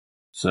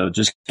So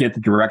just get the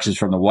directions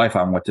from the wife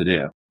on what to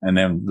do, and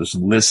then just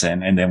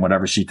listen. And then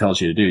whatever she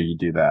tells you to do, you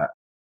do that.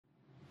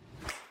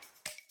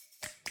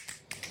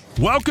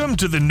 Welcome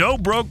to the No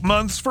Broke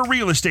Months for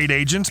Real Estate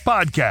Agents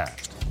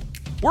podcast.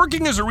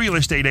 Working as a real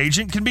estate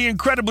agent can be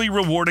incredibly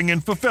rewarding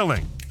and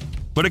fulfilling,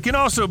 but it can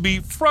also be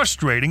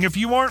frustrating if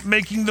you aren't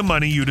making the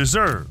money you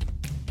deserve.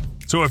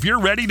 So if you're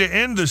ready to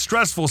end the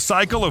stressful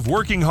cycle of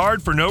working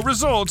hard for no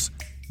results,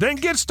 then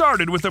get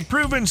started with a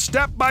proven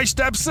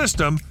step-by-step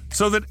system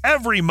so that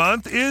every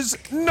month is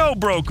no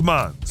broke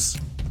months.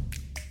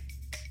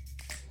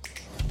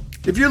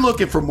 If you're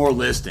looking for more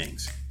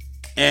listings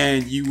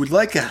and you would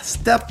like a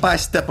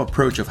step-by-step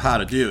approach of how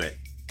to do it,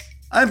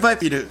 I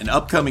invite you to an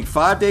upcoming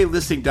 5-day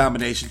listing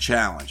domination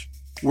challenge,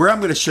 where I'm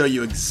going to show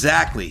you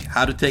exactly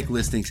how to take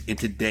listings in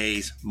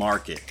today's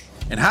market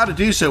and how to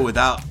do so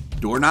without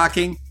door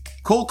knocking,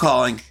 cold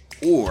calling,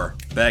 or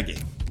begging.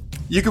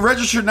 You can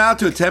register now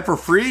to attend for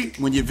free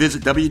when you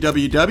visit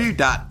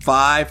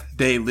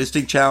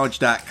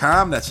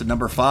www.5daylistingchallenge.com. That's the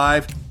number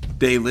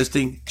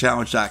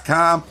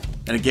 5daylistingchallenge.com.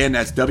 And again,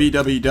 that's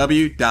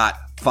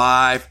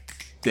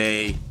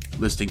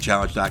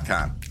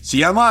www.5daylistingchallenge.com. See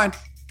you online.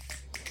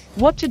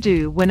 What to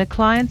do when a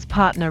client's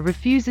partner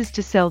refuses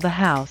to sell the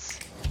house.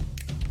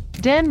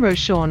 Dan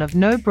Rochon of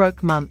No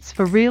Broke Months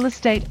for Real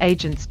Estate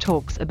Agents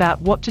talks about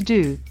what to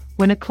do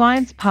when a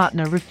client's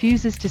partner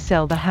refuses to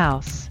sell the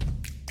house.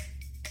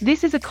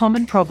 This is a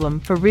common problem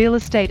for real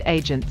estate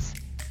agents,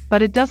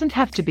 but it doesn't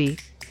have to be.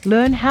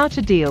 Learn how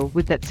to deal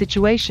with that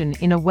situation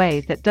in a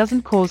way that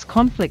doesn't cause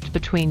conflict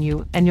between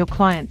you and your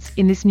clients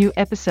in this new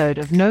episode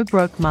of No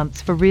Broke Months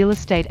for Real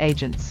Estate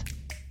Agents.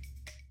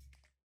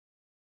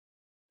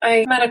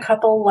 I met a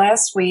couple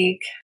last week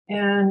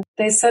and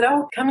they said,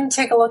 "Oh, come and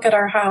take a look at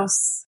our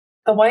house."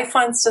 The wife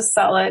wants to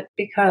sell it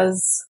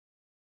because,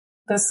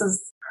 this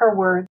is her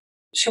word,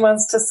 she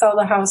wants to sell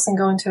the house and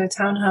go into a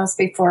townhouse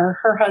before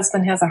her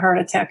husband has a heart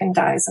attack and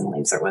dies and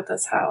leaves her with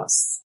his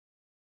house.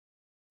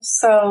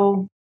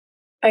 So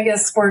I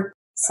guess we're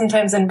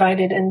sometimes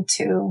invited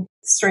into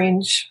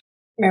strange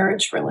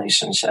marriage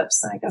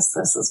relationships. I guess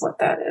this is what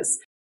that is.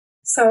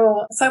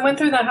 So I went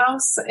through the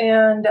house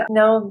and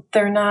now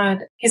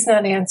he's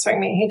not answering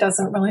me. I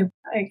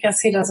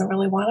guess he doesn't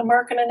really want a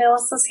market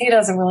analysis. He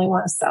doesn't really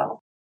want to sell.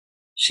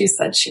 She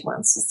said she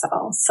wants to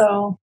sell.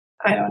 So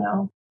I don't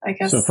know. I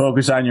guess. So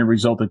focus on your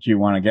result that you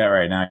want to get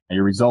right now.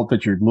 Your result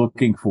that you're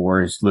looking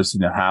for is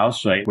listing the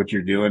house, right? What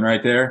you're doing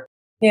right there.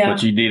 Yeah.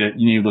 But you need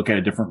to look at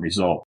a different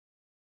result.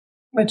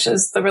 Which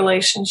is the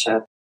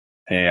relationship.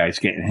 Hey, it's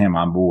getting him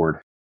on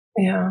board.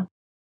 Yeah.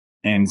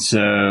 And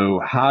so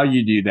how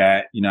you do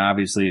that,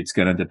 obviously it's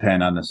going to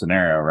depend on the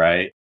scenario,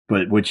 right?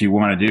 But what you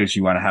want to do is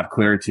you want to have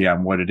clarity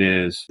on what it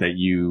is that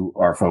you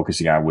are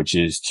focusing on, which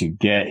is to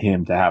get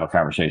him to have a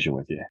conversation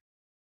with you.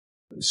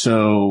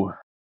 So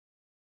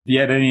have you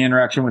had any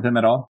interaction with him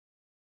at all?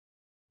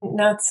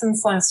 Not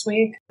since last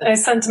week. I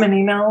sent him an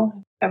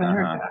email. Haven't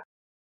heard back.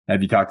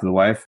 Have you talked to the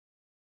wife?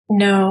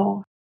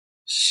 No.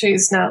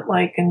 She's not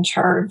in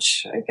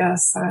charge, I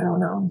guess. I don't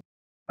know.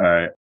 All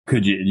right.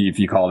 Could you, if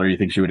you called her, you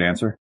think she would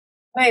answer?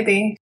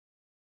 Maybe.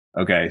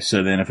 Okay.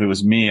 So then if it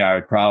was me, I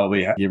would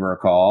probably give her a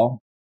call.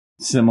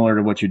 Similar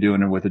to what you're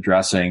doing with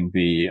addressing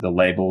the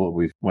label that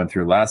we went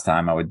through last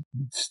time, I would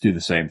do the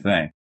same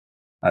thing.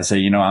 I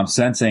say, I'm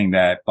sensing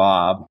that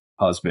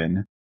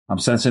husband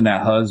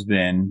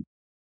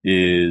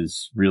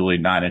is really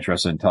not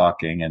interested in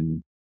talking.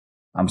 And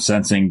I'm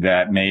sensing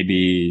that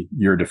maybe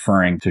you're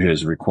deferring to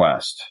his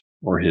request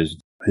or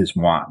his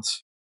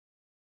wants.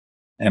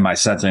 Am I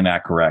sensing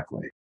that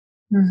correctly?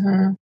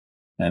 Mm-hmm.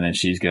 And then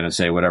she's going to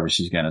say whatever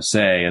she's going to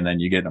say. And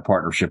then you get in a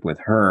partnership with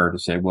her to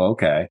say, well,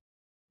 okay,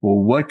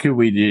 what could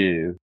we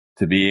do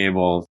to be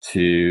able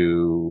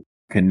to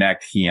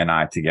connect he and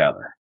I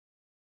together?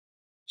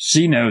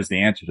 She knows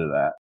the answer to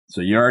that. So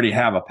you already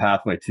have a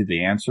pathway to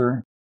the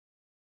answer.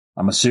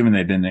 I'm assuming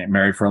they've been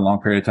married for a long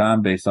period of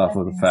time based off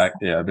of the fact,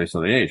 based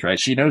on the age, right?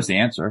 She knows the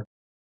answer.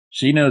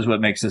 She knows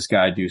what makes this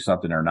guy do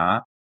something or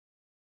not.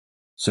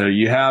 So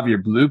you have your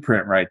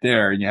blueprint right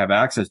there and you have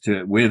access to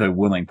it with a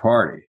willing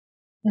party,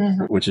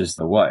 which is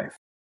the wife.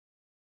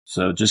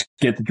 So just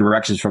get the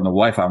directions from the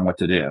wife on what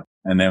to do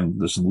and then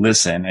just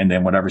listen. And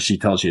then whatever she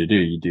tells you to do,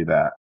 you do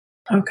that.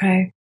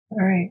 Okay.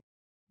 All right.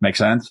 Make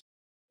sense?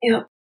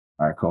 Yep.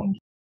 All right, cool.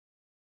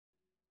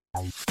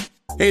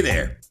 Hey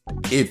there.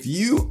 If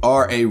you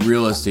are a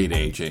real estate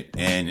agent,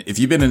 and if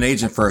you've been an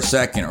agent for a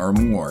second or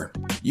more,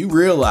 you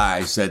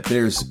realize that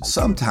there's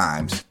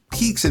sometimes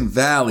peaks and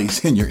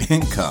valleys in your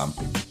income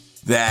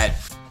that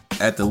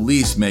at the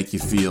least make you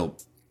feel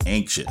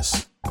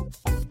anxious.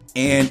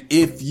 And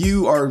if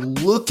you are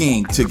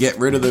looking to get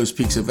rid of those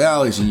peaks and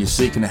valleys and you're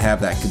seeking to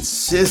have that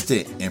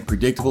consistent and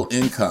predictable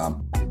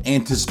income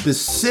and to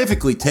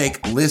specifically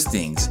take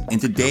listings in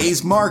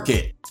today's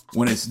market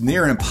when it's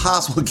near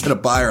impossible to get a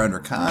buyer under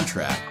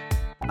contract,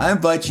 I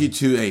invite you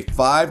to a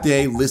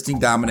 5-day listing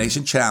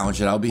domination challenge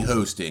that I'll be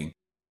hosting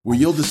where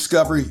you'll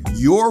discover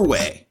your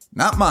way,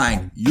 not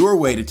mine, your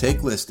way to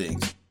take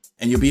listings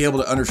and you'll be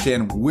able to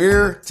understand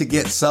where to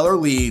get seller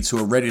leads who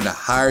are ready to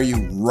hire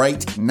you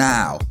right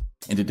now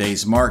in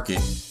today's market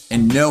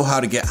and know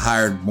how to get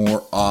hired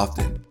more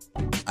often.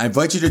 I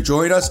invite you to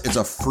join us. It's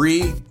a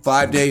free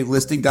 5-day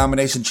listing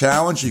domination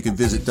challenge. You can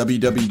visit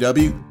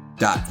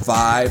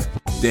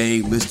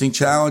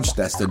www.5daylistingchallenge.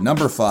 That's the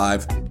number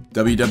 5,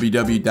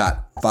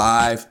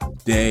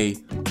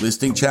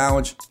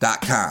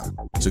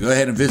 www.5daylistingchallenge.com. So go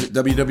ahead and visit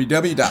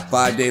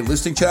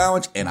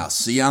www.5daylistingchallenge, and I'll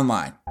see you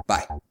online.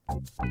 Bye.